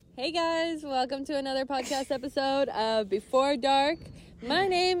Hey guys, welcome to another podcast episode of Before Dark. My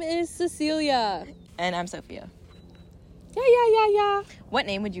name is Cecilia. And I'm Sophia. Yeah. What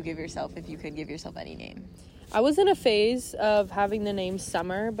name would you give yourself if you could give yourself any name? I was in a phase of having the name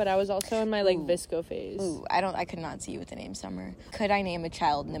Summer, but I was also in my Visco phase. Ooh, I could not see you with the name Summer. Could I name a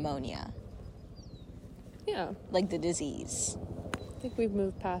child pneumonia? Yeah. Like the disease. I think we've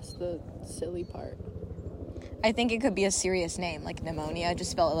moved past the silly part. I think it could be a serious name, like pneumonia,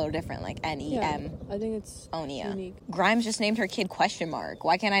 just spelled a little different, like N-E-M. Yeah, I think it's unique. Grimes just named her kid ?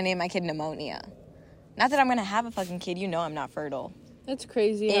 Why can't I name my kid pneumonia? Not that I'm going to have a fucking kid. You know I'm not fertile. That's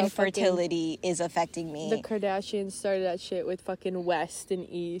crazy. Infertility is affecting me. The Kardashians started that shit with fucking West and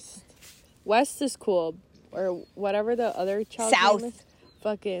East. West is cool. Or whatever the other child South. name is.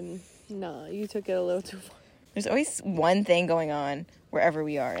 Fucking, nah, you took it a little too far. There's always one thing going on wherever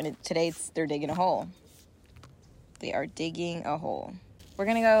we are. And today they're digging a hole. They are digging a hole. We're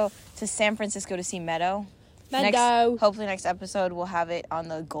going to go to San Francisco to see Meadow. Hopefully next episode we'll have it on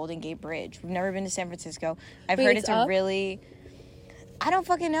the Golden Gate Bridge. We've never been to San Francisco. I've heard it's a really... I don't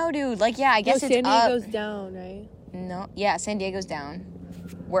fucking know, dude. Like, yeah, I guess it's up. San Diego's down, right? No. Yeah, San Diego's down.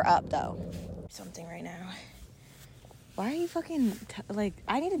 We're up, though. Something right now. Why are you fucking...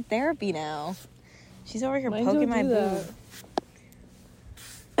 I need a therapy now. She's over here poking my boob.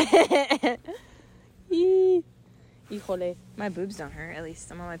 Híjole. My boobs don't hurt. At least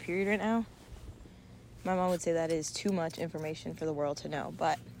I'm on my period right now. My mom would say that is too much information for the world to know,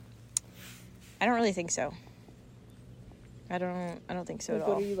 but I don't really think so. I don't think so at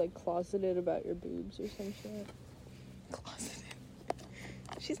all. What are you, closeted about your boobs or some shit? Closeted?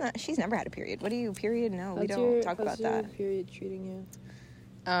 She's never had a period. What do you, period? No, we don't talk about that. How's your period treating you?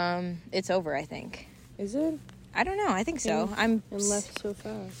 It's over, I think. Is it? I don't know. I think so. And left so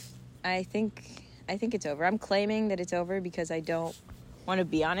fast. I think it's over. I'm claiming that it's over because I don't want to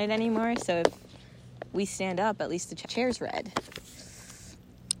be on it anymore. So if we stand up, at least the chair's red.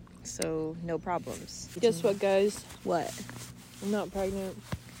 So no problems. Guess what, guys? What? I'm not pregnant.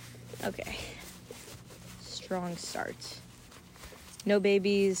 Okay. Strong start. No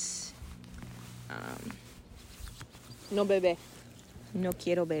babies. No bebe. No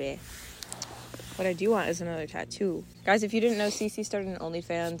quiero bebé. What I do want is another tattoo. Guys, if you didn't know, Cece started an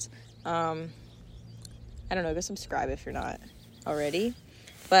OnlyFans. I don't know, go subscribe if you're not already.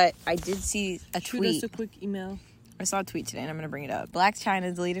 But I did see a tweet. Shoot us a quick email. I saw a tweet today and I'm going to bring it up. Black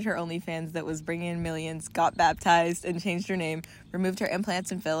China deleted her OnlyFans that was bringing in millions, got baptized and changed her name, removed her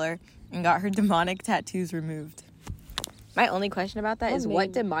implants and filler, and got her demonic tattoos removed. My only question about that is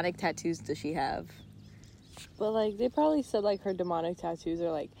what demonic tattoos does she have? But, they probably said, her demonic tattoos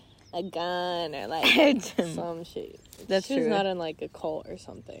are, a gun or, some shit. That's true. She's not in, a cult or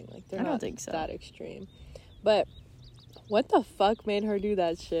something. They're I don't not think so. That extreme. But what the fuck made her do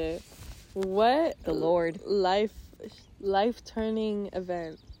that shit? What? The Lord. Life-turning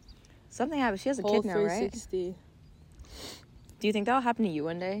event. Something happened. She has a kid now, right? 360. Do you think that'll happen to you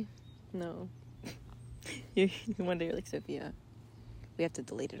one day? No. One day you're like, Sophia, we have to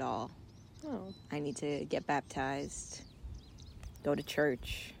delete it all. Oh. I need to get baptized, go to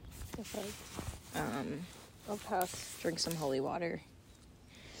church, I'll pass. drink some holy water.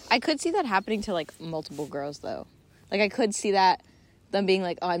 I could see that happening to, multiple girls, though. I could see that, them being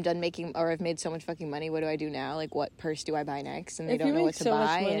like, oh, I'm done making, or I've made so much fucking money, what do I do now? What purse do I buy next? And they don't know what to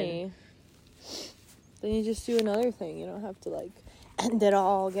buy. If you make so much money, then you just do another thing. You don't have to, end it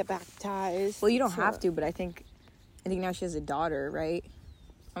all, get baptized. Well, you don't have to, but I think now she has a daughter, right?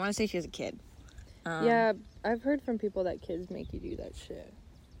 I want to say she has a kid. Yeah, I've heard from people that kids make you do that shit.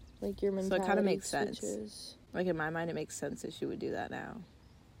 Your mentality. So it kind of makes switches. sense. In my mind, it makes sense that she would do that now.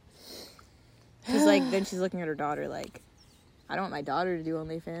 She's then she's looking at her daughter I don't want my daughter to do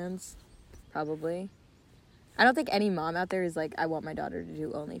OnlyFans. Probably. I don't think any mom out there is I want my daughter to do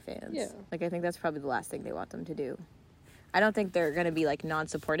OnlyFans. Yeah. I think that's probably the last thing they want them to do. I don't think they're going to be,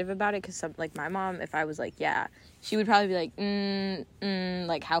 non-supportive about it, because, my mom, if I was yeah, she would probably be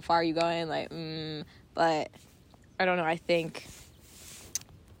how far are you going? But I don't know, I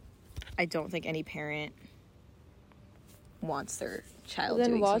don't think any parent wants their child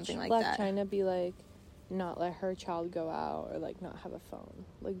doing something like that. Then watch Black China be not let her child go out or not have a phone.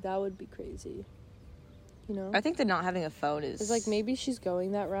 That would be crazy. You know? I think that not having a phone is... It's maybe she's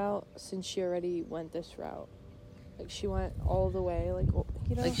going that route since she already went this route. She went all the way.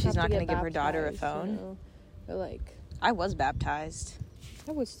 She's not going to give her daughter a phone? You know? Or I was baptized.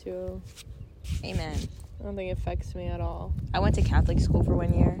 I was too. Amen. I don't think it affects me at all. I went to Catholic school for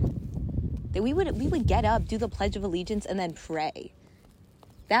 1 year. We would get up, do the Pledge of Allegiance, and then pray.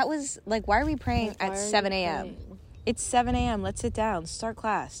 That was, why are we praying at 7 a.m.? It's 7 a.m. Let's sit down. Start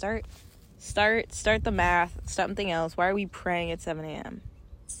class. Start the math. Something else. Why are we praying at 7 a.m.?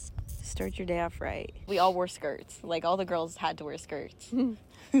 Start your day off right. We all wore skirts. Like, all the girls had to wear skirts.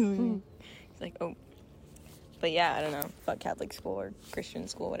 It's like, oh. But yeah, I don't know. Fuck Catholic school or Christian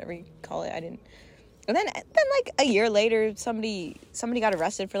school, whatever you call it. I didn't. And then like, a year later, somebody got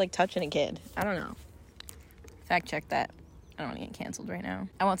arrested for, like, touching a kid. I don't know. Fact check that. I don't want to get canceled right now.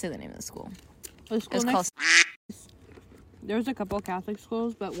 I won't say the name of the school. It's called... There's a couple Catholic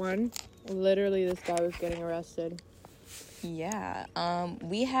schools, but one, literally this guy was getting arrested. Yeah.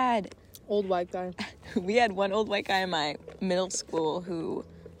 We had... Old white guy. We had one old white guy in my middle school who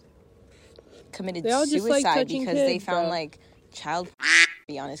committed suicide because they found, like, child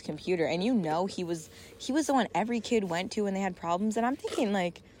on his computer. And you know he was the one every kid went to when they had problems. And I'm thinking,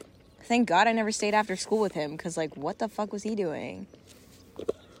 like, thank God I never stayed after school with him, because, like, what the fuck was he doing?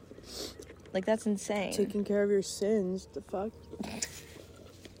 Like, that's insane. Taking care of your sins. The fuck?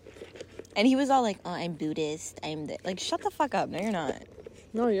 And he was all like, oh, I'm Buddhist. Like, shut the fuck up. No, you're not.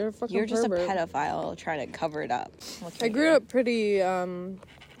 No, you're a fucking You're just pervert. a pedophile trying to cover it up. I grew up pretty, I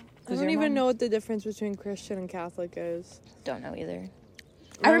don't even know what the difference between Christian and Catholic is. Don't know either.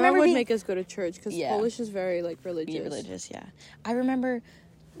 My mom would make us go to church, because Polish is very, like, religious. Yeah, religious, yeah. I remember...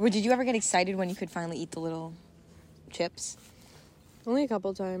 Did you ever get excited when you could finally eat the little chips? Only a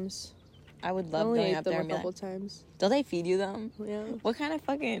couple times. I would love going up there and be like... times. Do they feed you them? Yeah. What kind of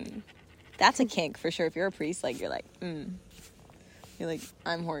fucking... That's a kink, for sure. If you're a priest, like, you're like, You're like,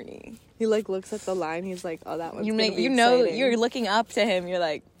 I'm horny. He, like, looks at the line. He's like, oh, that one's you gonna be know, exciting. you're looking up to him. You're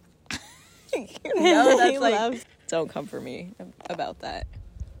like... you know that's like... Don't come for me about that.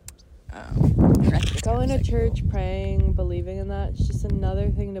 Going to church, praying, believing in that, it's just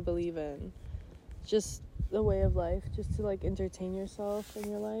another thing to believe in. Just the way of life, just to, like, entertain yourself in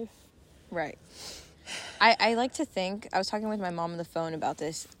your life. Right. I like to think, I was talking with my mom on the phone about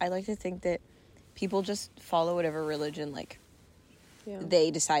this, I like to think that people just follow whatever religion, like, they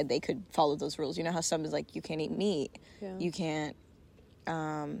decide they could follow those rules. You know how some is like, you can't eat meat, you can't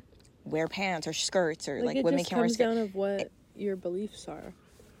wear pants or skirts, or, like women can't wear skirts. It just comes down of what your beliefs are.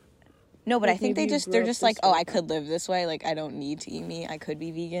 No, but like, I think they're just like, oh, I could live this way, like, I don't need to eat meat, I could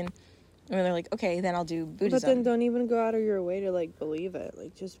be vegan. And they're like, okay, then I'll do Buddhism. But then don't even go out of your way to, like, believe it.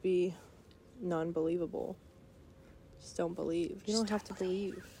 Like, just be non-believable. Just don't believe. You don't have to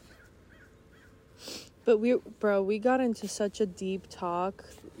believe. But we got into such a deep talk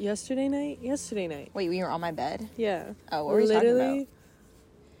yesterday night. Wait, we were on my bed? Yeah. Oh, what were we talking about?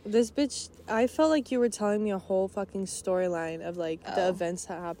 This bitch, I felt like you were telling me a whole fucking storyline of, like, the events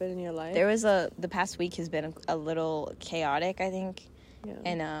that happened in your life. The past week has been a little chaotic, I think. Yeah.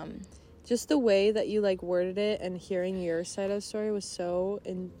 And, just the way that you, like, worded it and hearing your side of the story was so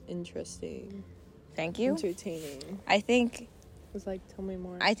interesting. Thank you. Entertaining. I think... It was like, tell me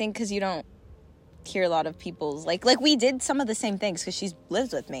more. I think because you don't hear a lot of people's... Like, we did some of the same things because she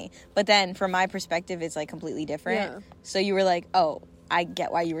lives with me. But then, from my perspective, it's, like, completely different. Yeah. So you were like, oh... I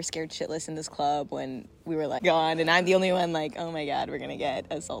get why you were scared shitless in this club when we were, like, gone, and I'm the only one, like, oh my God, we're gonna get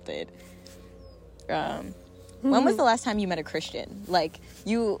assaulted. When was the last time you met a Christian? Like,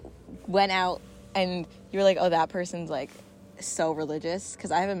 you went out and you were like, oh, that person's, like, so religious? Because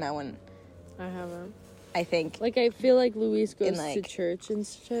I haven't met one. I haven't. I think. Like, I feel like Luis goes to church and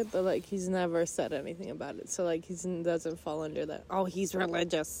shit, but, like, he's never said anything about it. So, like, he doesn't fall under that, oh, he's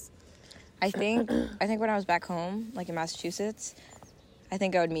religious. I think when I was back home, like, in Massachusetts... I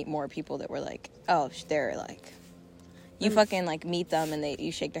think I would meet more people that were like, oh, they're like, you fucking, like, meet them and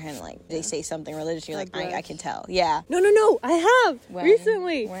you shake their hand and, like, they say something religious. You're like, I can tell. Yeah. No, I have.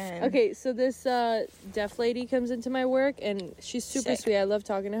 Recently. When? Okay, so this deaf lady comes into my work and she's super sweet. I love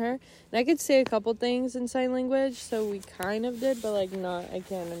talking to her. And I could say a couple things in sign language, so we kind of did, but, like, I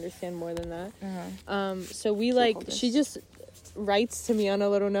can't understand more than that. Uh-huh. So we, like, she just writes to me on a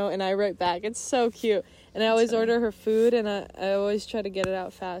little note and I write back. It's so cute. And I always order her food, and I always try to get it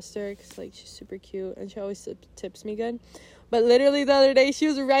out faster, because, like, she's super cute, and she always tips me good. But literally the other day, she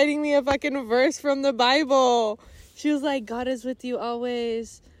was writing me a fucking verse from the Bible. She was like, God is with you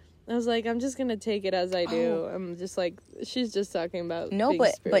always. I was like, I'm just going to take it as I do. I'm just like, she's just talking about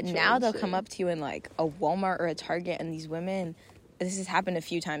but now they'll come up to you in, like, a Walmart or a Target, and these women, this has happened a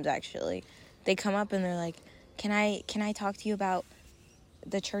few times, actually. They come up, and they're like, can I talk to you about...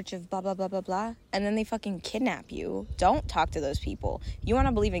 the church of blah blah blah blah blah, and then they fucking kidnap you. Don't talk to those people. You want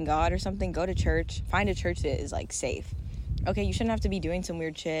to believe in God or something, go to church, find a church that is, like, safe. Okay, you shouldn't have to be doing some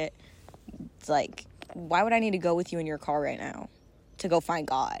weird shit. It's like, why would I need to go with you in your car right now to go find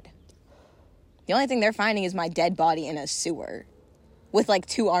God? The only thing they're finding is my dead body in a sewer with, like,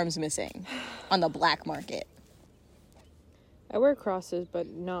 2 arms missing on the black market. I wear crosses, but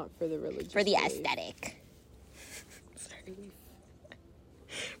not for the religious. For the belief. aesthetic. Sorry.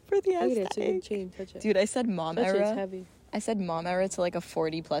 For the aesthetic. It's a good chain. Touch it. Dude, I said mom Touch era. It's heavy. I said mom era to like a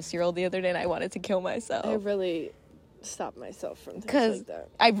 40-plus-year-old the other day, and I wanted to kill myself. I really stopped myself from things like that.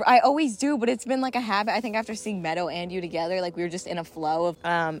 I always do, but it's been like a habit. I think after seeing Meadow and you together, like we were just in a flow of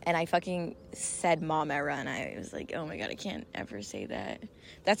and I fucking said mom era, and I was like, oh my god, I can't ever say that.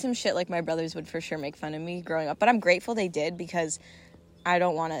 That's some shit like my brothers would for sure make fun of me growing up, but I'm grateful they did, because I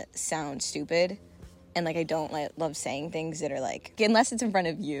don't want to sound stupid, and like I don't love saying things that are like, unless it's in front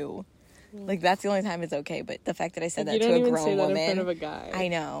of you. Like, that's the only time it's okay, but the fact that I said that to a grown woman... You don't even say that in front of a guy. I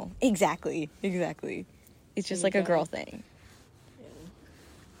know. Exactly. It's just like a girl thing. Yeah.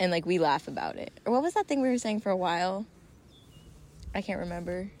 And, like, we laugh about it. Or what was that thing we were saying for a while? I can't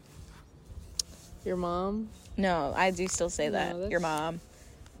remember. Your mom? No, I do still say that. Your mom.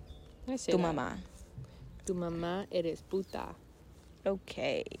 I say tu that. Mamá. Tu mamá eres puta.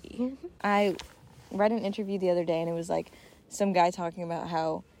 Okay. I read an interview the other day, and it was, like, some guy talking about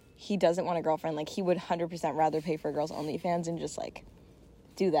how he doesn't want a girlfriend. Like, he would 100% rather pay for a girl's OnlyFans and just, like,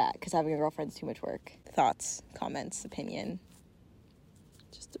 do that, because having a girlfriend's too much work. Thoughts, comments, opinion?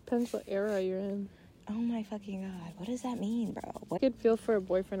 Just depends what era you're in. Oh my fucking god, what does that mean, bro? What? I could feel for a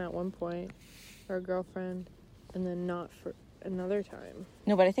boyfriend at one point, or a girlfriend, and then not for another time.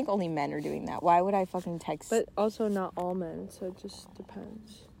 No, but I think only men are doing that. Why would I fucking text? But also not all men, so it just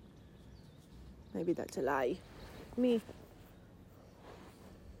depends. Maybe that's a lie. Me.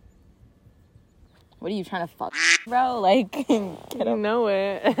 What are you trying to fuck, bro? Like, you know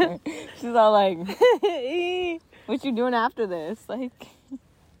it. She's all like, what you doing after this? Like, you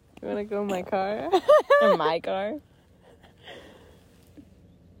want to go in my car? In my car?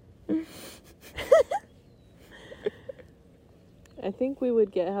 I think we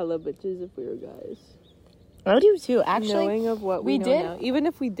would get hella bitches if we were guys. I do too, actually. Knowing of what we know did now. Even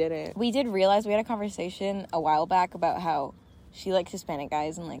if we didn't. We did realize, we had a conversation a while back about how she likes Hispanic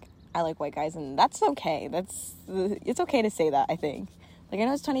guys and, like, I like white guys, and that's okay. It's okay to say that, I think. Like, I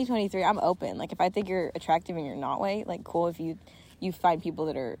know it's 2023. I'm open. Like, if I think you're attractive and you're not white, like, cool. If you find people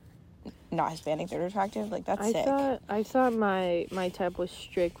that are not Hispanic that are attractive, like, that's sick. I thought my type was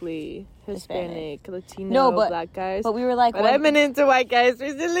strictly Hispanic. Latino, black guys. But we were like... But I've been into white guys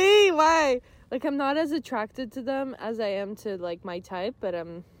recently. Why? Like, I'm not as attracted to them as I am to, like, my type, but I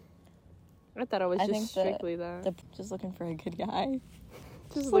thought I was just strictly that. Just looking for a good guy.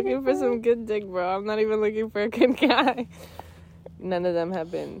 Just looking for some good dick, bro. I'm not even looking for a good guy. None of them have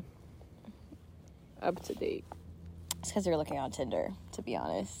been up to date. It's because you're looking on Tinder, to be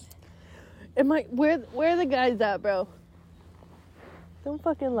honest. Where are the guys at, bro? Don't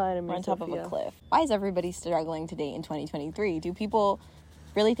fucking lie to me, We're on top Sophia. of a cliff. Why is everybody struggling to date in 2023? Do people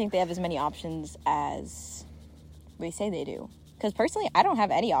really think they have as many options as they say they do? Because personally, I don't have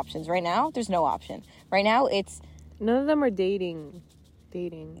any options. Right now, there's no option. Right now, it's... None of them are dating.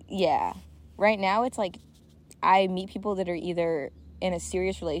 Yeah. Right now, it's like I meet people that are either in a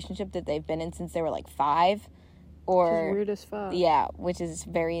serious relationship that they've been in since they were like 5, or... Which is weird as fuck. Yeah, which is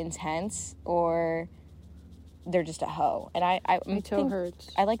very intense, or they're just a hoe. And my toe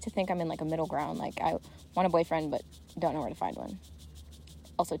hurts. I like to think I'm in like a middle ground. Like, I want a boyfriend, but don't know where to find one.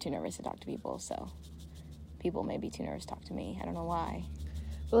 Also too nervous to talk to people, so people may be too nervous to talk to me. I don't know why.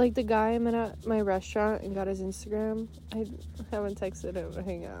 But, like, the guy I met at my restaurant and got his Instagram, I haven't texted him to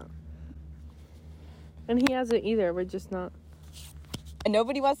hang out. And he hasn't either. We're just not... And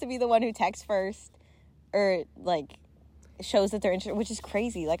nobody wants to be the one who texts first or, like, shows that they're interested, which is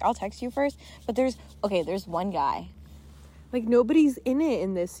crazy. Like, I'll text you first, but there's one guy. Like, nobody's in it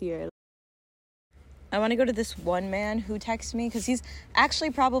in this year. I want to go to this one man who texts me, because he's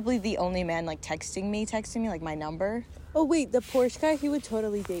actually probably the only man, like, texting me, like, my number. Oh, wait, the Porsche guy, he would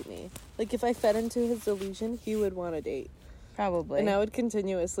totally date me. Like, if I fed into his delusion, he would want to date. Probably. And I would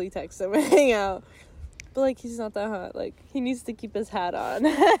continuously text him and hang out. But, like, he's not that hot. Like, he needs to keep his hat on.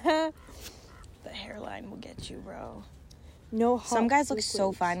 The hairline will get you, bro. No hot Some guys liquids. look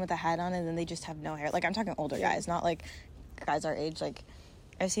so fine with a hat on, and then they just have no hair. Like, I'm talking older guys, not, like, guys our age. Like,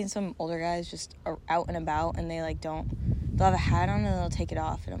 I've seen some older guys just out and about, and they, like, they'll have a hat on, and they'll take it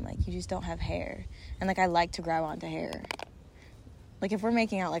off, and I'm like, you just don't have hair. And, like, I like to grab onto hair. Like, if we're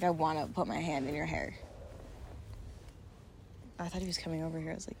making out, like, I want to put my hand in your hair. I thought he was coming over here.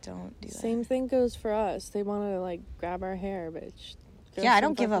 I was like, don't do that. Same thing goes for us. They want to, like, grab our hair, bitch. Yeah, I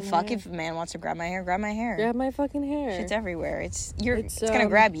don't give a fuck if a man wants to grab my hair. Grab my hair. Grab my fucking hair. Shit's everywhere. It's gonna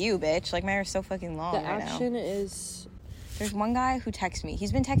grab you, bitch. Like, my hair's so fucking long right now. The action is... There's one guy who texts me.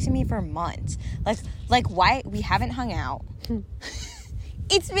 He's been texting me for months. Like why we haven't hung out.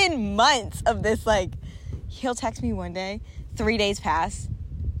 It's been months of this, like, he'll text me one day 3 days pass.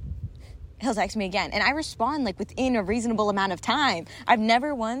 He'll text me again. And I respond, like, within a reasonable amount of time. I've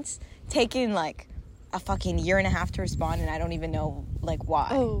never once taken, like, a fucking year and a half to respond, and I don't even know, like, why.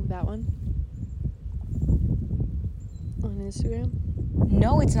 Oh, that one? On Instagram?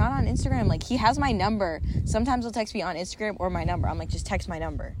 No, it's not on Instagram. Like, he has my number. Sometimes he'll text me on Instagram or my number. I'm like, just text my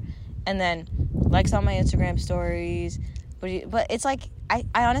number. And then likes on my Instagram stories. But it's like, I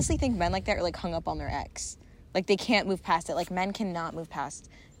honestly think men like that are, like, hung up on their ex. Like, they can't move past it. Like, men cannot move past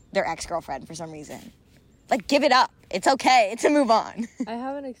their ex-girlfriend for some reason. Like, give it up. It's okay to move on. I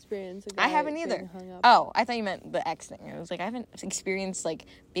haven't experienced a guy I haven't either. being hung up. Oh, I thought you meant the ex thing. I was like, I haven't experienced, like,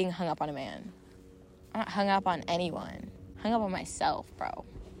 being hung up on a man. I'm not hung up on anyone. Hung up on myself, bro.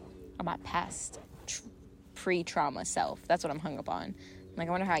 On my past pre-trauma self. That's what I'm hung up on. Like,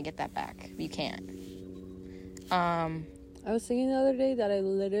 I wonder how I get that back. But you can't. I was thinking the other day that I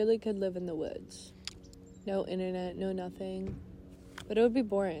literally could live in the woods. No internet, no nothing. But it would be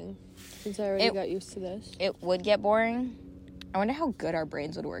boring, since I already got used to this. It would get boring. I wonder how good our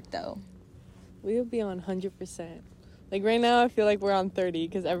brains would work, though. We would be on 100%. Like, right now, I feel like we're on 30,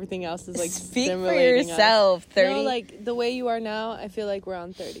 because everything else is, like, Speak for yourself, us. 30. No, like, the way you are now, I feel like we're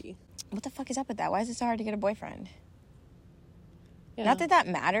on 30. What the fuck is up with that? Why is it so hard to get a boyfriend? Yeah. Not that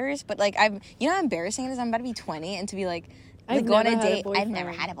matters, but, like, you know how embarrassing it is? I'm about to be 20, and to be, like go on a date. I've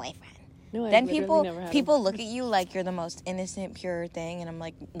never had a boyfriend. No, then people look at you like you're the most innocent, pure thing, and I'm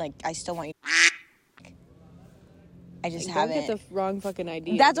like I still want you. I just haven't. Don't get the wrong fucking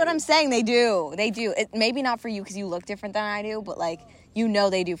idea. That's what I'm saying. They do. It maybe not for you because you look different than I do, but like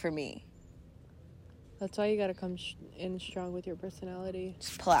they do for me. That's why you gotta come in strong with your personality.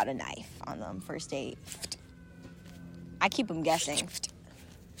 Just pull out a knife on them first date. I keep them guessing.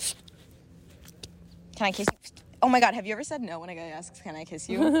 Can I kiss you? Oh my God, have you ever said no when a guy asks, can I kiss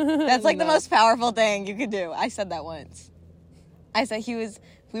you? That's like the most powerful thing you could do. I said that once. I said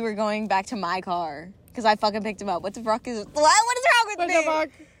we were going back to my car because I fucking picked him up. What is wrong with me?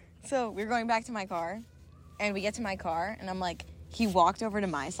 So we were going back to my car and we get to my car and I'm like, he walked over to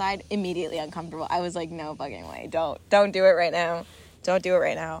my side, immediately uncomfortable. I was like, no fucking way. Don't do it right now. Don't do it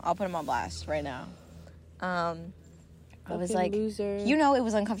right now. I'll put him on blast right now. I was like, loser. You know, it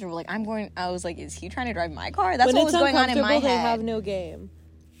was uncomfortable. Like, I was like, is he trying to drive my car? That's what was going on in my head. They have no game.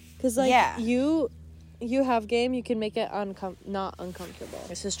 Because, like, you have game, you can make it not uncomfortable.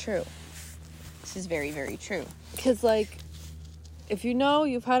 This is true. This is very, very true. Because, like, if you know,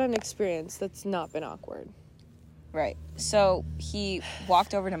 you've had an experience that's not been awkward. Right. So, he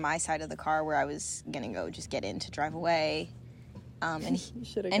walked over to my side of the car where I was going to go just get in to drive away. And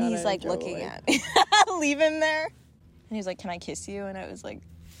he's, like, looking at me. Leave him there. And he was like, can I kiss you? And I was like,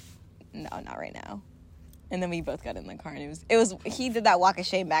 no, not right now. And then we both got in the car, and he did that walk of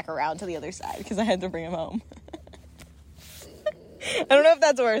shame back around to the other side because I had to bring him home. I don't know if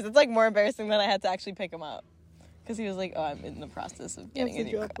that's worse. It's, like, more embarrassing than I had to actually pick him up. Because he was like, oh, I'm in the process of getting a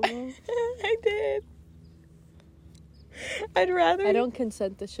new car. I did. I don't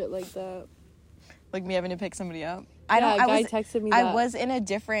consent to shit like that. Like me having to pick somebody up? A guy texted me that. I was in a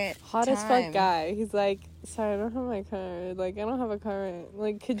different hot time. As fuck guy. He's like, sorry, I don't have my car. Like, I don't have a car.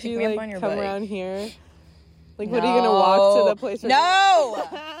 Like, could you, like, come around here? Like, what, are you gonna walk to the place? No!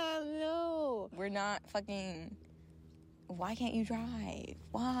 No! We're not fucking... Why can't you drive?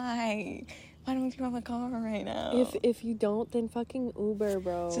 Why don't you have a car right now? If you don't, then fucking Uber,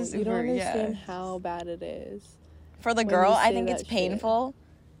 bro. Just you don't understand how bad it is. For the girl, I think it's painful.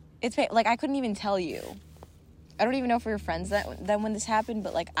 It's like, I couldn't even tell you. I don't even know if we were friends then when this happened,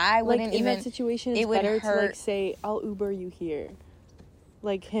 but, like, I wouldn't like, in that situation, it's better to, like, say, I'll Uber you here.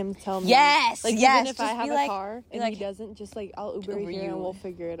 Like, him tell me. Yes! Like, yes, even if I have a car and like, he doesn't, just, like, I'll Uber you here and we'll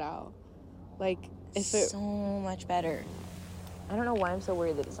figure it out. Like, if it... So much better. I don't know why I'm so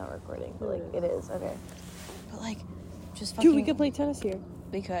worried that it's not recording, but, like, it is. Okay. But, like, just fucking... Dude, we could play tennis here.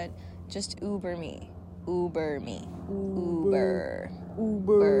 We could. Just Uber me. Uber me. Uber.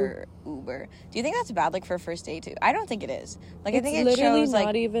 Do you think that's bad, like, for a first date too? I don't think it is. Like, it's I think it literally shows, not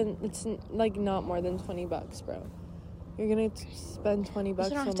like, even. It's like not more than $20, bro. You're gonna spend $20 you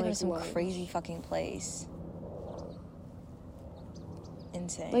don't on, have to go like, to some lunch. crazy fucking place.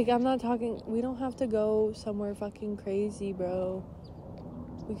 Insane. Like, I'm not talking. We don't have to go somewhere fucking crazy, bro.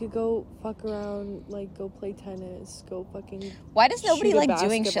 We could go fuck around, like, go play tennis, go fucking... Why does nobody like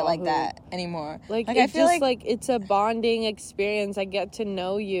doing shit like that anymore? Like I feel like it's a bonding experience. I get to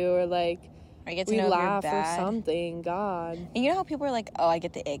know you, or, like, I get to we know laugh if you're bad. or something. God. And you know how people are like, oh, I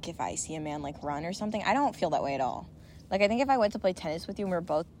get the ick if I see a man, like, run or something? I don't feel that way at all. Like, I think if I went to play tennis with you and we were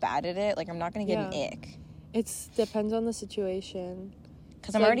both bad at it, like, I'm not going to get an ick. It depends on the situation.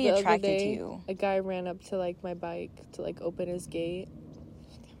 Because I'm already attracted to you. A guy ran up to, like, my bike to, like, open his gate.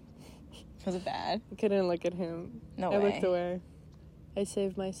 Was it bad? I couldn't look at him. No way. I looked away. I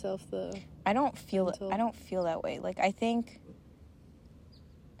saved myself the... I don't feel that way. Like, I think...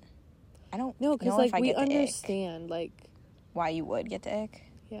 I don't know because, like, we understand, like... Why you would get the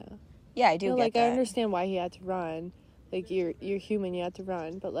ick? Yeah. Yeah, I do get like, that. I understand why he had to run. Like, you're human, you have to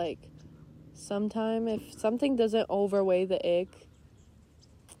run. But, like, sometime if something doesn't overweigh the ick,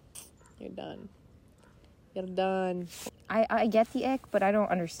 you're done. You're done. I get the ick, but I don't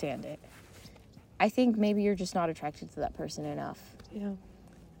understand it. I think maybe you're just not attracted to that person enough. Yeah.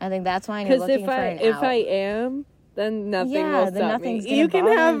 I think that's why you're looking for an out. If I am, then nothing will stop me. You can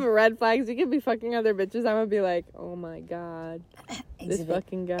have red flags. You can be fucking other bitches. I'm gonna be like, oh my god, this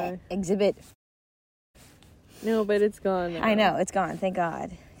fucking guy. Exhibit. No, but it's gone now. I know, it's gone. Thank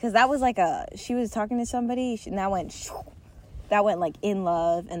God. Because that was like she was talking to somebody, and that went like in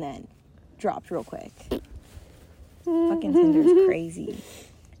love, and then dropped real quick. Fucking Tinder's crazy.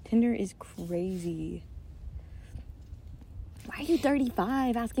 Tinder is crazy. Why are you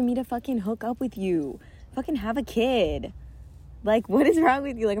 35 asking me to fucking hook up with you? Fucking have a kid. Like, what is wrong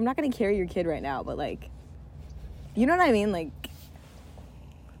with you? Like, I'm not gonna carry your kid right now, but like, you know what I mean? Like,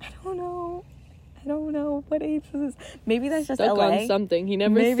 I don't know what age is this. Maybe that's just Stuck LA. On something. He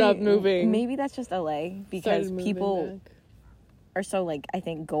never stopped moving. Maybe that's just LA because people are so, like, I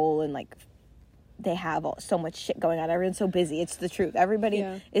think goal and like they have so much shit going on. Everyone's so busy. It's the truth. Everybody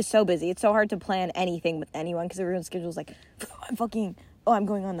is so busy. It's so hard to plan anything with anyone because everyone's schedule's like, I'm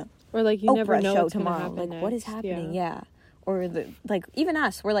going on the or like you Oprah never know show what's tomorrow. Happen like next. What is happening? Yeah. Or like even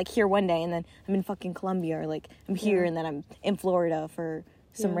us, we're like here one day and then I'm in fucking Colombia, or like I'm here and then I'm in Florida for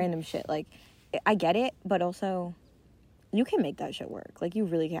some random shit. Like, I get it, but also you can make that shit work. Like, you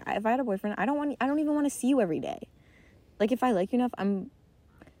really can. If I had a boyfriend, I don't even want to see you every day. Like, if I like you enough, I'm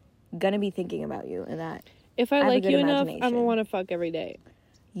gonna be thinking about you, and that if I like you enough, I'm gonna want to fuck every day.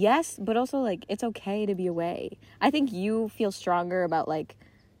 Yes, but also, like, it's okay to be away. I think you feel stronger about, like,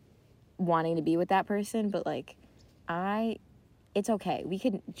 wanting to be with that person, but, like, it's okay. We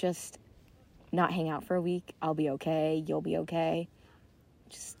could just not hang out for a week. I'll be okay. You'll be okay.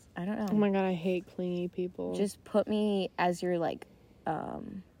 Just, I don't know. Oh my God, I hate clingy people. Just put me as your, like,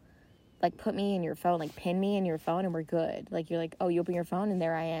 put me in your phone, like, pin me in your phone, and we're good. Like, you're like, oh, you open your phone, and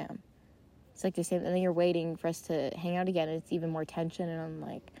there I am. It's like the same, and then you're waiting for us to hang out again, and it's even more tension, and I'm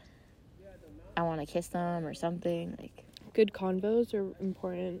like, I want to kiss them or something. Like, good convos are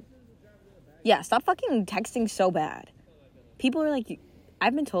important. Yeah, stop fucking texting so bad. People are like,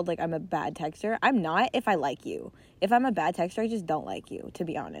 I've been told, like, I'm a bad texter. I'm not if I like you. If I'm a bad texter, I just don't like you, to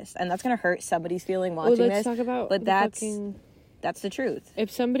be honest. And that's going to hurt somebody's feeling watching this. Let's talk about but that's the truth. If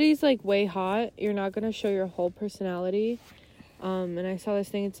somebody's, like, way hot, you're not going to show your whole personality. And I saw this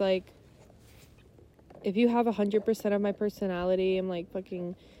thing, it's like, if you have 100% of my personality, I'm, like,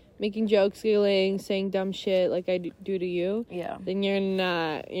 fucking making jokes, giggling, saying dumb shit like I do to you, then you're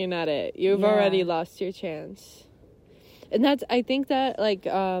not it. You've already lost your chance. And I think that, like,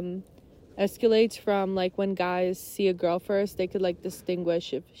 escalates from, like, when guys see a girl first, they could, like,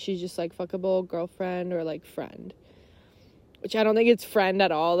 distinguish if she's just, like, fuckable girlfriend or, like, friend. Which I don't think it's friend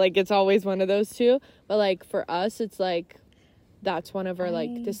at all. Like, it's always one of those two. But, like, for us, it's, like, that's one of our,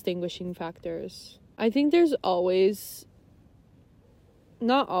 like, distinguishing factors. I think there's always...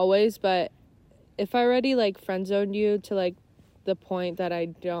 Not always, but if I already, like, friend-zoned you to, like, the point that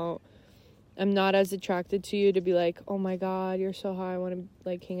I'm not as attracted to you to be like, oh my God, you're so hot, I want to,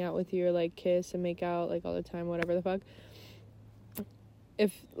 like, hang out with you or, like, kiss and make out, like, all the time, whatever the fuck.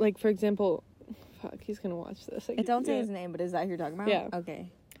 If, like, for example, fuck, he's gonna watch this. Like, don't say his name, but is that who you're talking about? Yeah. Okay.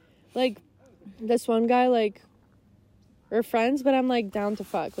 Like, this one guy, like, we're friends, but I'm, like, down to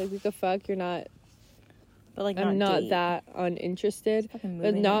fuck. Like, we could fuck, you're not... But, like, I'm not that uninterested. But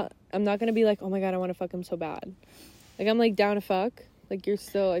I'm not gonna be like, oh my God, I want to fuck him so bad. Like, I'm, like, down to fuck. Like, you're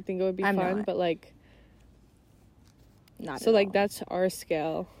still, I think it would be fun, but, like, not so, like, that's our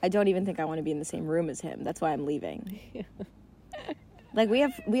scale. I don't even think I want to be in the same room as him. That's why I'm leaving. Yeah. Like, we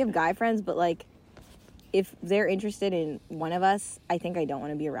have guy friends, but, like, if they're interested in one of us, I think I don't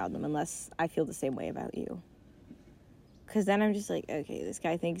want to be around them unless I feel the same way about you. Because then I'm just like, okay, this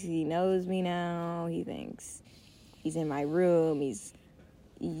guy thinks he knows me now. He thinks he's in my room.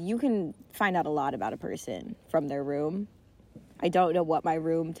 You can find out a lot about a person from their room. I don't know what my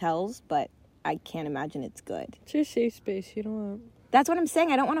room tells, but I can't imagine it's good. It's your safe space. You don't want... That's what I'm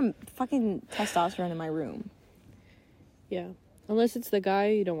saying. I don't want a fucking testosterone in my room. Yeah. Unless it's the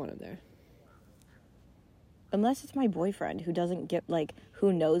guy, you don't want him there. Unless it's my boyfriend who doesn't get, like,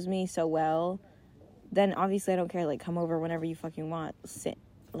 who knows me so well then obviously I don't care. Like, come over whenever you fucking want. Sit,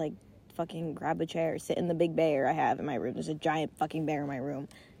 like, fucking grab a chair. Sit in the big bear I have in my room. There's a giant fucking bear in my room.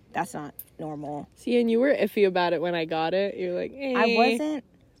 That's not normal. See, and you were iffy about it when I got it. You're like, eh. I wasn't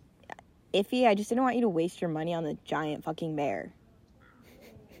iffy. I just didn't want you to waste your money on the giant fucking bear.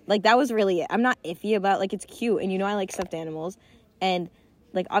 Like, that was really it. I'm not iffy about, like, it's cute. And you know I like stuffed animals. And,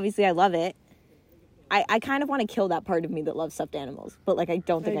 like, obviously I love it. I kind of want to kill that part of me that loves stuffed animals. But, like, I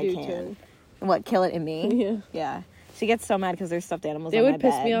don't think I can. Too. What, kill it in me? Yeah. Yeah. She gets so mad because there's stuffed animals on my bed. They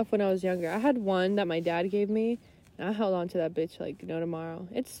would piss me off when I was younger. I had one that my dad gave me. And I held on to that bitch like no tomorrow.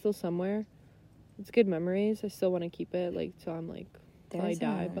 It's still somewhere. It's good memories. I still want to keep it, like, till I'm, like, till I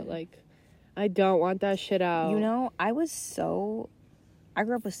die. But, like, I don't want that shit out. You know, I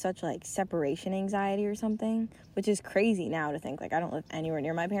grew up with such, like, separation anxiety or something, which is crazy now to think. Like, I don't live anywhere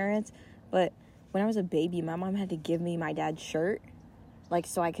near my parents. But when I was a baby, my mom had to give me my dad's shirt, like,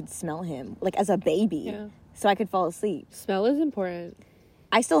 so I could smell him, like, as a baby. Yeah. So I could fall asleep. Smell is important.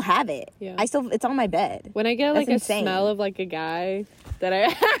 I still have it. Yeah. It's on my bed. When I get, like, That's insane. a smell of, like, a guy that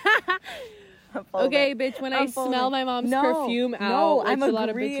okay, bitch, when I smell my mom's perfume out, which a lot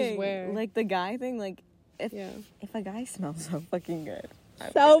of bitches wear. Like, the guy thing, like, if a guy smells so fucking good.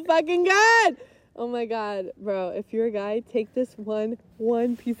 So fucking good! Oh my god, bro, if you're a guy, take this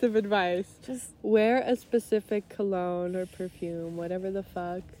one piece of advice. Just wear a specific cologne or perfume, whatever the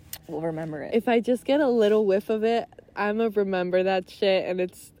fuck. We'll remember it. If I just get a little whiff of it, I'm gonna remember that shit, and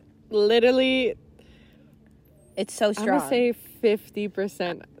it's literally... It's so strong. I'm gonna say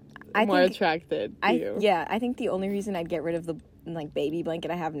 50% more attracted to you. Yeah, I think the only reason I'd get rid of the, like, baby blanket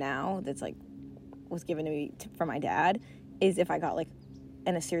I have now that's, like, was given to me from my dad is if I got, like,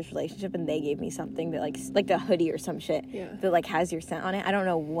 in a serious relationship and they gave me something that, like a hoodie or some shit that, like, has your scent on it. I don't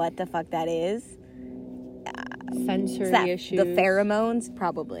know what the fuck that is. Sensory issues. The pheromones,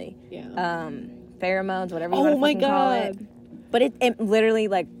 probably. Yeah. Pheromones, whatever you want to call it. But it literally,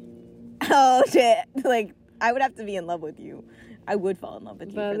 like, oh shit, like, I would have to be in love with you. I would fall in love with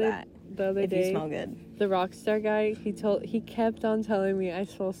you for that. The other if day, you smell good. The Rockstar guy, he kept on telling me I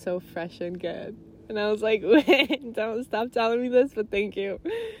smell so fresh and good. And I was like, wait, don't stop telling me this, but thank you.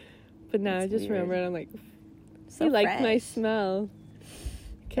 But now I just remember it. I'm like, he liked my smell.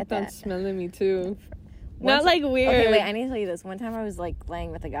 Kept on smelling me too. Not like weird. Okay, wait, I need to tell you this. One time I was, like,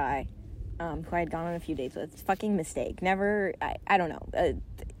 laying with a guy who I had gone on a few dates with. Fucking mistake. Never, I don't know. It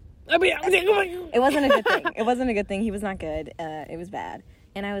wasn't a good thing. It wasn't a good thing. He was not good. It was bad.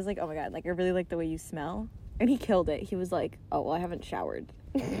 And I was like, oh my god, like, I really like the way you smell. And he killed it. He was like, oh, well, I haven't showered.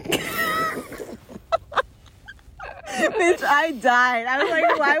 Bitch, I died. I was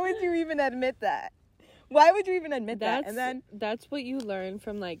like, why would you even admit that? Why would you even admit that? And then that's what you learn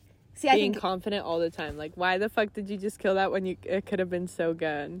from, like, being confident all the time. Like, why the fuck did you just kill that when it could have been so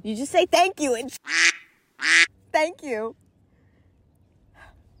good? You just say thank you and thank you.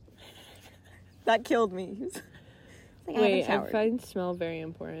 That killed me. Like, wait, I find smell very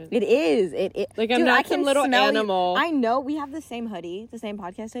important. It is. Like, I'm not some little animal. I know we have the same hoodie, the same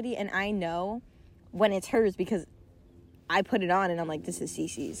podcast hoodie, and I know when it's hers because I put it on and I'm like, this is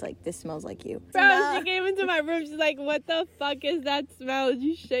Cece's. Like, this smells like you. Bro, she came into my room. She's like, what the fuck is that smell? Did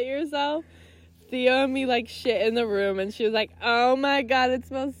you shit yourself? Theo and me, like, shit in the room. And she was like, oh my god, it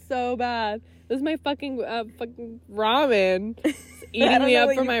smells so bad. This is my fucking ramen. Eating me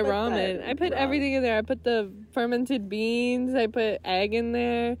up for my ramen. I put everything in there. I put the fermented beans. I put egg in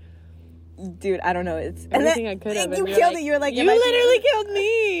there. Dude, I don't know. It's everything I could have. You killed it. You were like, you literally killed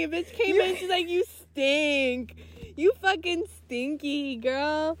me. Bitch came in. She's like, you stink. You fucking stinky,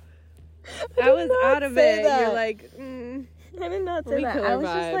 girl. I was out of it. That. You're like, I did not say that. I was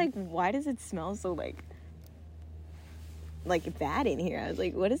just like, why does it smell so like bad in here? I was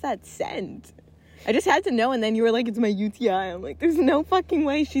like, what is that scent? I just had to know, and then you were like, it's my UTI. I'm like, there's no fucking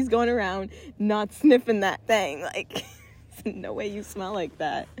way she's going around not sniffing that thing. Like, there's no way you smell like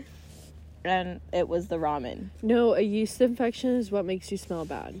that. And it was the ramen. No, a yeast infection is what makes you smell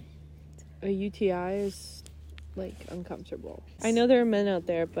bad. A UTI is, like, uncomfortable. I know there are men out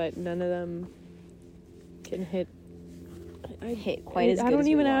there, but none of them can hit quite as good. I don't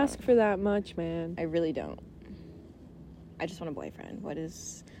even ask for that much, man. I really don't. I just want a boyfriend.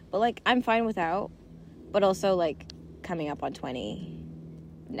 But, like, I'm fine without. But also, like, coming up on 20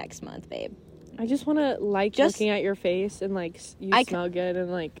 next month, babe. I just want to, like, looking at your face and, like, you smell good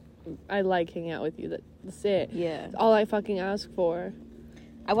and, like, I like hanging out with you. That's it. Yeah. That's all I fucking ask for.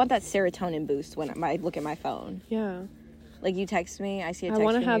 I want that serotonin boost when I look at my phone. Yeah. Like, you text me, I see a text I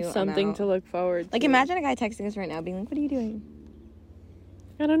want to have something to look forward to. Like, imagine a guy texting us right now being like, what are you doing?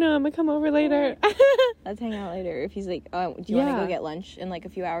 I don't know. I'm going to come over later. Let's hang out later. If he's like, oh, do you want to go get lunch in, like, a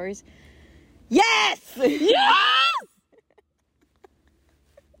few hours? Yes! Yes!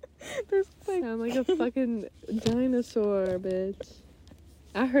 Sound like a fucking dinosaur, bitch.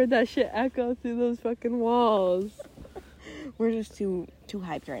 I heard that shit echo through those fucking walls. We're just too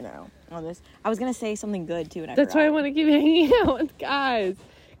hyped right now on this. I was gonna say something good too, and That's why I want to keep hanging out with guys.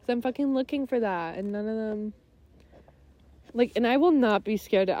 Because I'm fucking looking for that, and none of them... Like, and I will not be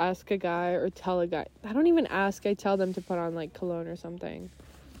scared to ask a guy or tell a guy. I don't even ask. I tell them to put on, like, cologne or something.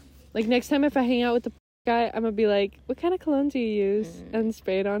 Like, next time if I hang out with the guy, I'm gonna be like, what kind of cologne do you use? And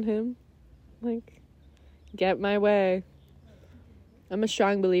spray it on him. Like, get my way. I'm a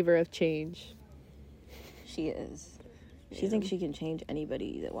strong believer of change. She is. She thinks she can change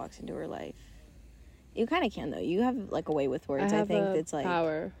anybody that walks into her life. You kind of can, though. You have, like, a way with words. I think that's, like...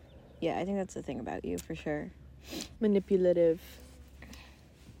 power. Yeah, I think that's the thing about you, for sure. Manipulative.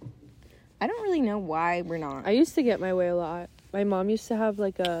 I don't really know why we're not. I used to get my way a lot. My mom used to have,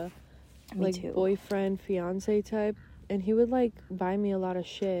 like, a... Me like, too. boyfriend, fiance type. And he would, like, buy me a lot of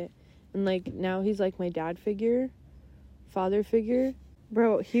shit. And, like, now he's, like, my dad figure. Father figure.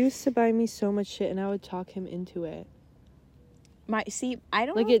 Bro, he used to buy me so much shit, and I would talk him into it. I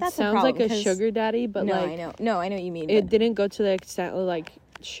don't like, know if it that's sounds a problem, like a sugar daddy, but, no, like... I know. No, I know what you mean. It didn't go to the extent of, like,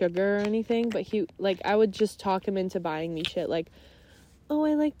 sugar or anything, but he... Like, I would just talk him into buying me shit. Like, oh,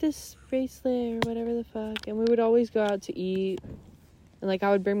 I like this bracelet or whatever the fuck. And we would always go out to eat. And, like,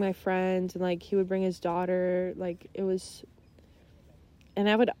 I would bring my friends, and, like, he would bring his daughter. Like, it was... And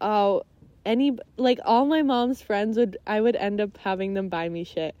I would... Oh... all my mom's friends I would end up having them buy me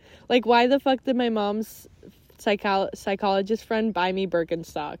shit. Like, why the fuck did my mom's psychologist friend buy me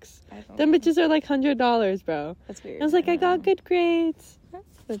Birkenstocks? Them bitches are like $100, bro. That's weird. I was like, I got good grades.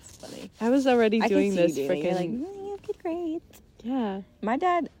 That's funny. I was already doing this freaking... You're like, you have good grades. Yeah. My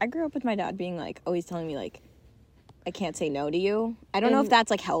dad, I grew up with my dad being like, always telling me like, I can't say no to you. I don't know if that's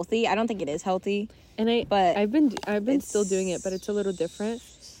like healthy. I don't think it is healthy. And I've been still doing it, but it's a little different.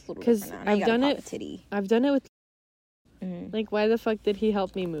 Because I've done it. I've done it with. Like, why the fuck did he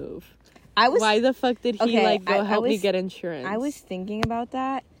help me move? Why the fuck did he help me get insurance? I was thinking about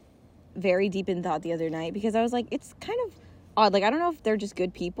that very deep in thought the other night, because I was like, it's kind of odd. Like, I don't know if they're just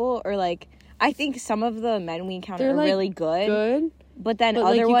good people, or like, I think some of the men we encounter are like, really good. But then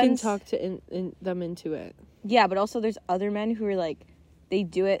other ones, you can talk to them into it. Yeah, but also there's other men who are like, they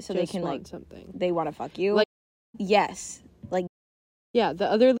do it so just they can like something. They want to fuck you. Like, yes, like, yeah,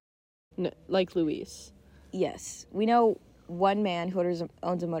 the other, like Luis. Yes, we know one man who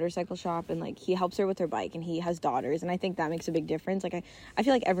owns a motorcycle shop, and like he helps her with her bike, and he has daughters, and I think that makes a big difference. Like, I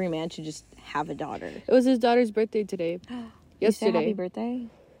feel like every man should just have a daughter. It was his daughter's birthday today. Yesterday. Happy birthday.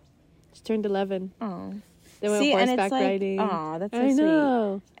 She turned 11. Oh. They went horseback riding. Oh, that's so I sweet.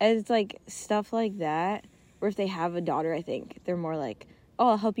 know. And it's like stuff like that, where if they have a daughter, I think they're more like, oh,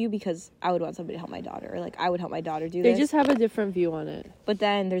 I'll help you because I would want somebody to help my daughter. Or like, I would help my daughter do this. They just have a different view on it. But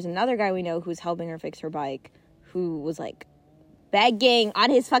then there's another guy we know who's helping her fix her bike, who was like begging on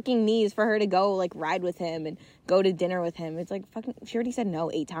his fucking knees for her to go like ride with him and go to dinner with him. It's like, fucking, she already said no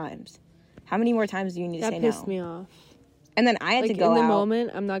 8 times. How many more times do you need to say no? That pissed me off. And then I had to go in the out.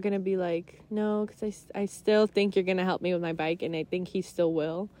 moment, I'm not going to be like, no, because I still think you're going to help me with my bike, and I think he still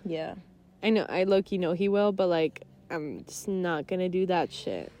will. Yeah. I know, I low-key know he will, but, like, I'm just not going to do that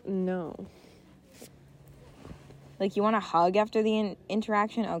shit. No. Like, you want to hug after the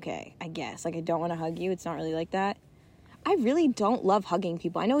interaction? Okay, I guess. Like, I don't want to hug you. It's not really like that. I really don't love hugging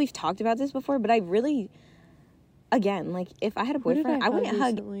people. I know we've talked about this before, but I really... Again, like, if I had a boyfriend, I wouldn't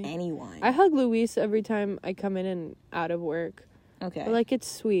recently hug anyone. I hug Luis every time I come in and out of work. Okay. But, like, it's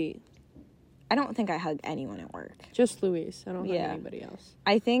sweet. I don't think I hug anyone at work. Just Luis. I don't hug anybody else.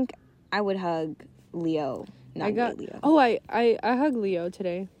 I think I would hug Leo. Leo. Oh, I hug Leo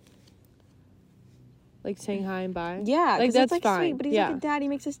today. Like, saying hi and bye. Yeah. Like, that's like fine. Sweet, but he's like a dad. He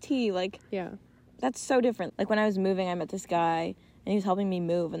makes us tea. Like, yeah. That's so different. Like, when I was moving, I met this guy, and he was helping me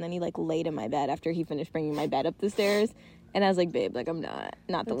move, and then he, like, laid in my bed after he finished bringing my bed up the stairs, and I was like, babe, like, I'm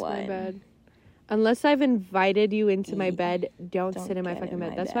not the one. My bed. Unless I've invited you into my bed, don't sit in my fucking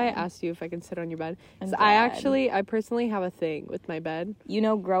bed. That's why I asked you if I can sit on your bed. Because I personally have a thing with my bed. You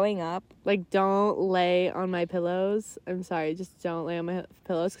know, growing up, like, don't lay on my pillows. I'm sorry, just don't lay on my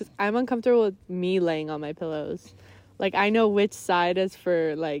pillows, because I'm uncomfortable with me laying on my pillows. Like, I know which side is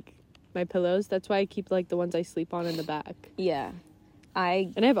for, like, my pillows. That's why I keep, like, the ones I sleep on in the back. Yeah.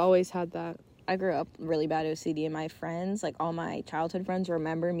 And I've always had that. I grew up really bad OCD, and my friends, like, all my childhood friends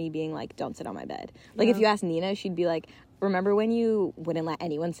remember me being like, don't sit on my bed. Like, if you ask Nina, she'd be like, remember when you wouldn't let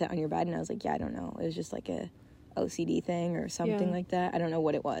anyone sit on your bed? And I was like, yeah, I don't know. It was just like OCD thing or something like that. I don't know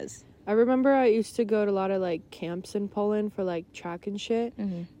what it was. I remember I used to go to a lot of, like, camps in Poland for, like, track and shit.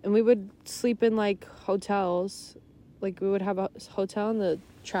 Mm-hmm. And we would sleep in, like, hotels. Like, we would have a hotel and the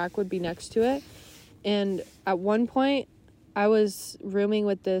track would be next to it. And at one point, I was rooming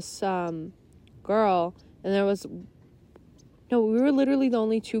with this girl. And we were literally the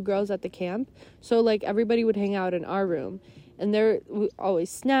only 2 girls at the camp. So, like, everybody would hang out in our room. And there were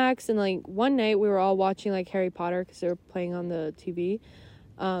always snacks. And, like, one night we were all watching, like, Harry Potter because they were playing on the TV.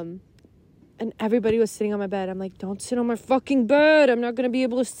 And everybody was sitting on my bed. I'm like, don't sit on my fucking bed. I'm not going to be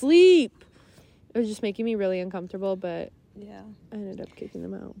able to sleep. It was just making me really uncomfortable, but yeah, I ended up kicking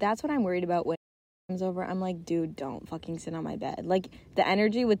them out. That's what I'm worried about when it comes over. I'm like, dude, don't fucking sit on my bed. Like, the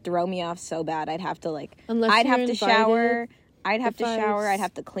energy would throw me off so bad. I'd have to, like, I'd have to shower. I'd have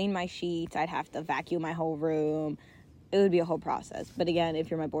to clean my sheets. I'd have to vacuum my whole room. It would be a whole process. But again, if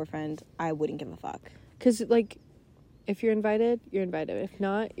you're my boyfriend, I wouldn't give a fuck. Because, like, if you're invited, you're invited. If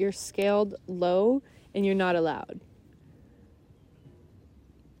not, you're scaled low and you're not allowed.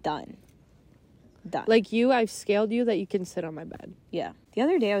 Done. Like you, I've scaled you that you can sit on my bed. Yeah. The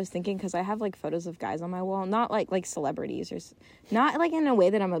other day I was thinking, because I have, like, photos of guys on my wall, not like celebrities, or not, like, in a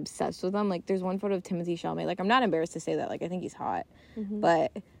way that I'm obsessed with them. Like, there's one photo of Timothée Chalamet. Like, I'm not embarrassed to say that. Like, I think he's hot. Mm-hmm.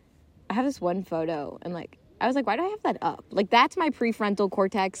 But I have this one photo, and, like, I was like, why do I have that up? Like, that's my prefrontal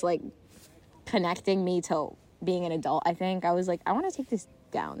cortex, like, connecting me to being an adult, I think. I was like, I want to take this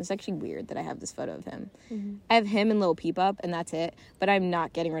down. It's actually weird that I have this photo of him. Mm-hmm. I have him and Lil Peep up, and that's it. But I'm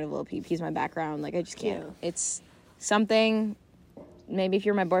not getting rid of Lil Peep. He's my background. Like, I just can't. Yeah. It's something. Maybe if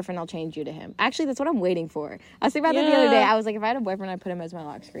you're my boyfriend, I'll change you to him. Actually, that's what I'm waiting for. I was thinking about that the other day. I was like, if I had a boyfriend, I'd put him as my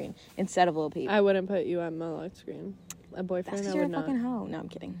lock screen instead of Lil Peep. I wouldn't put you on my lock screen. A boyfriend, that's 'cause you're a fucking hoe. No, I'm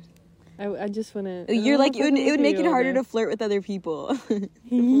kidding. I just wouldn't. You're like, it would make it harder to flirt with other people if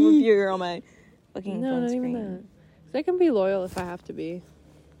you're on my fucking phone screen. Even that. I can be loyal if I have to be.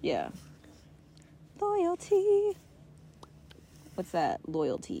 Yeah. Loyalty. What's that?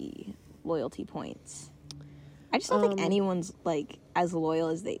 Loyalty points. I just don't think anyone's, like, as loyal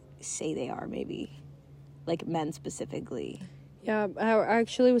as they say they are, maybe. Like, men specifically. Yeah, I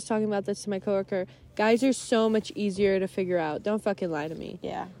actually was talking about this to my coworker. Guys are so much easier to figure out. Don't fucking lie to me.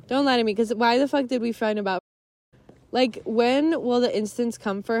 Yeah. Don't lie to me, because why the fuck did we find about... Like, when will the instance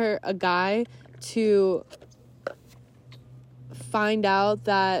come for a guy to find out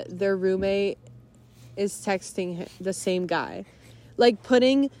that their roommate is texting the same guy? Like,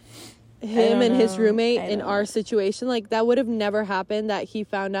 putting him and his roommate in our situation, like, that would have never happened, that he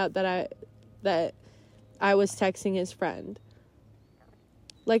found out that I was texting his friend.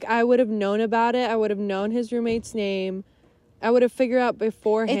 Like, I would have known about it. I would have known his roommate's name. I would have figured out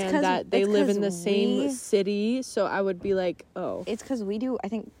beforehand that they live in the same city, so I would be like, oh. It's because I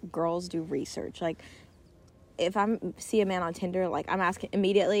think girls do research. Like, if I see a man on Tinder, like, I'm asking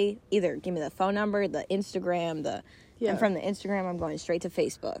immediately, either give me the phone number, the Instagram, and from the Instagram, I'm going straight to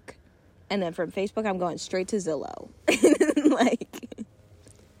Facebook. And then from Facebook, I'm going straight to Zillow. Like,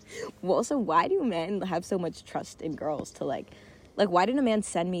 well, so why do men have so much trust in girls to, like, why did a man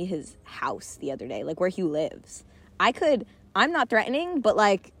send me his house the other day, like, where he lives? I'm not threatening, but,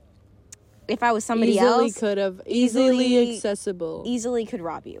 like, if I was somebody else, could have easily accessible, easily could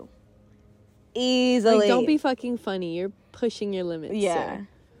rob you. Easily. Like, don't be fucking funny. You're pushing your limits. Yeah.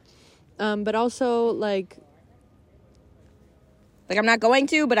 Sir. But also, like, I'm not going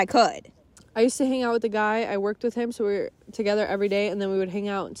to, but I could. I used to hang out with a guy. I worked with him, so we were together every day, and then we would hang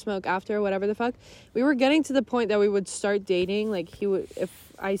out and smoke after, whatever the fuck. We were getting to the point that we would start dating. Like,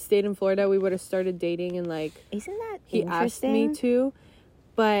 if I stayed in Florida, we would have started dating, and, like, isn't that he asked me to.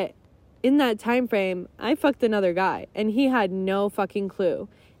 But in that time frame, I fucked another guy, and he had no fucking clue.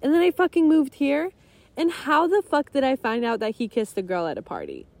 And then I fucking moved here, and how the fuck did I find out that he kissed a girl at a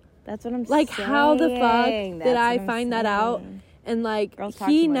party? That's what I'm saying. Like, how the fuck did I find that out? And, like,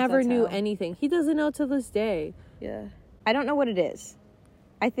 he never knew anything. He doesn't know to this day. Yeah. I don't know what it is.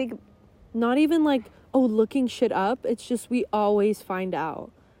 I think... Not even, like, looking shit up. It's just we always find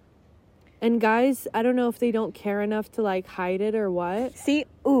out. And guys, I don't know if they don't care enough to, like, hide it or what. See?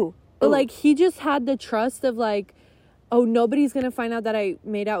 Ooh. But, like, he just had the trust of, like, oh, nobody's gonna find out that I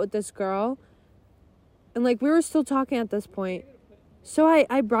made out with this girl. And, like, we were still talking at this point. So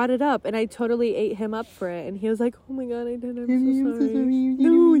I brought it up, and I totally ate him up for it. And he was like, oh, my God, I did. I'm so sorry.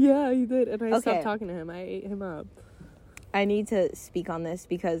 No, yeah, you did. And I stopped talking to him. I ate him up. I need to speak on this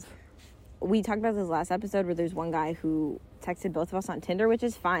because we talked about this last episode where there's one guy who texted both of us on Tinder, which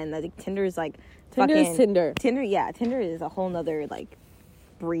is fine. Like, Tinder is, like, Tinder is Tinder. Tinder is a whole nother, like,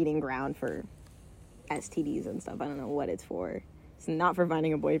 breeding ground for STDs and stuff. I don't know what it's for. It's not for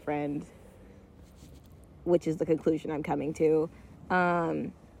finding a boyfriend. which is the conclusion I'm coming to.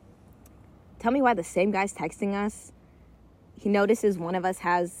 Tell me why the same guy's texting us. He notices one of us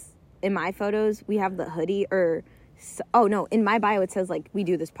has, in my photos, we have the hoodie in my bio it says, like, we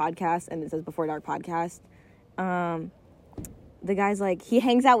do this podcast, and it says Before Dark Podcast. The guy's like, he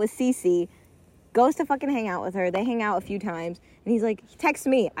hangs out with Cece, goes to fucking hang out with her. They hang out a few times, and he's like, he texts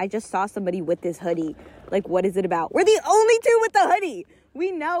me, I just saw somebody with this hoodie. Like, what is it about? We're the only two with the hoodie.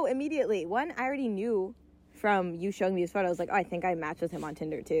 We know immediately. One, I already knew from you showing me his photo. I was like, oh, I think I matched with him on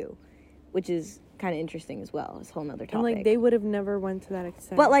Tinder too, which is kind of interesting as well. It's a whole nother topic. And, like, they would have never went to that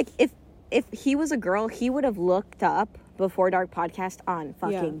extent. But, like, if he was a girl, he would have looked up Before Dark Podcast on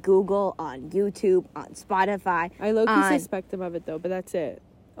fucking Google, on YouTube, on Spotify. I low-key suspect him of it, though, but that's it.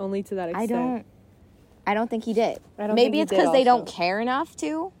 Only to that extent. I don't think he did. Maybe it's because they don't care enough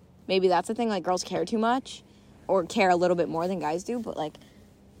to. Maybe that's the thing. Like, girls care too much, or care a little bit more than guys do. But, like,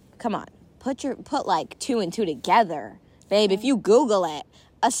 come on, put like 2 and 2 together, babe. If you Google it,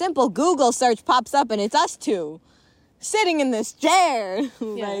 a simple Google search pops up, and it's us two sitting in this chair.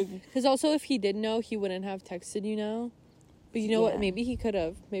 Yeah. Because also, if he did know, he wouldn't have texted you now. But you know what? Maybe he could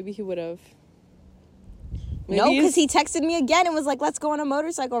have. Maybe he would have. No, because he texted me again and was like, let's go on a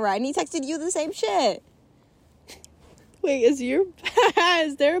motorcycle ride. And he texted you the same shit. Wait, is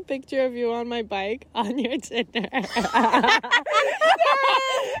there a picture of you on my bike on your Tinder? But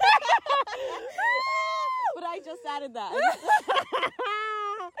I just added that.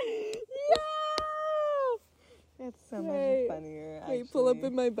 It's so much funnier, actually. Wait, pull up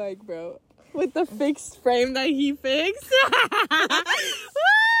in my bike, bro. With the fixed frame that he fixed.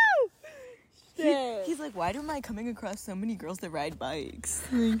 He's like, why am I coming across so many girls that ride bikes?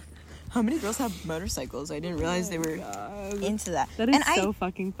 How many girls have motorcycles? I didn't realize they were into that. That is so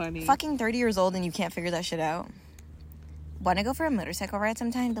fucking funny. Fucking 30 years old and you can't figure that shit out. Want to go for a motorcycle ride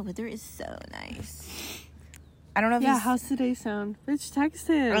sometime? The weather is so nice. I don't know if how's today sound? Bitch, text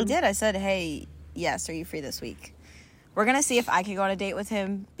him. I did. I said, hey, yes, are you free this week? We're going to see if I could go on a date with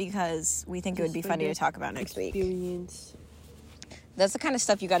him because we think it would be funny to talk about next week. That's the kind of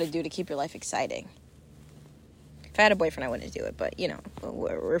stuff you got to do to keep your life exciting. If I had a boyfriend, I wouldn't do it, but, you know,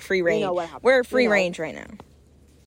 we're free range. You know what happened. We're free range right now.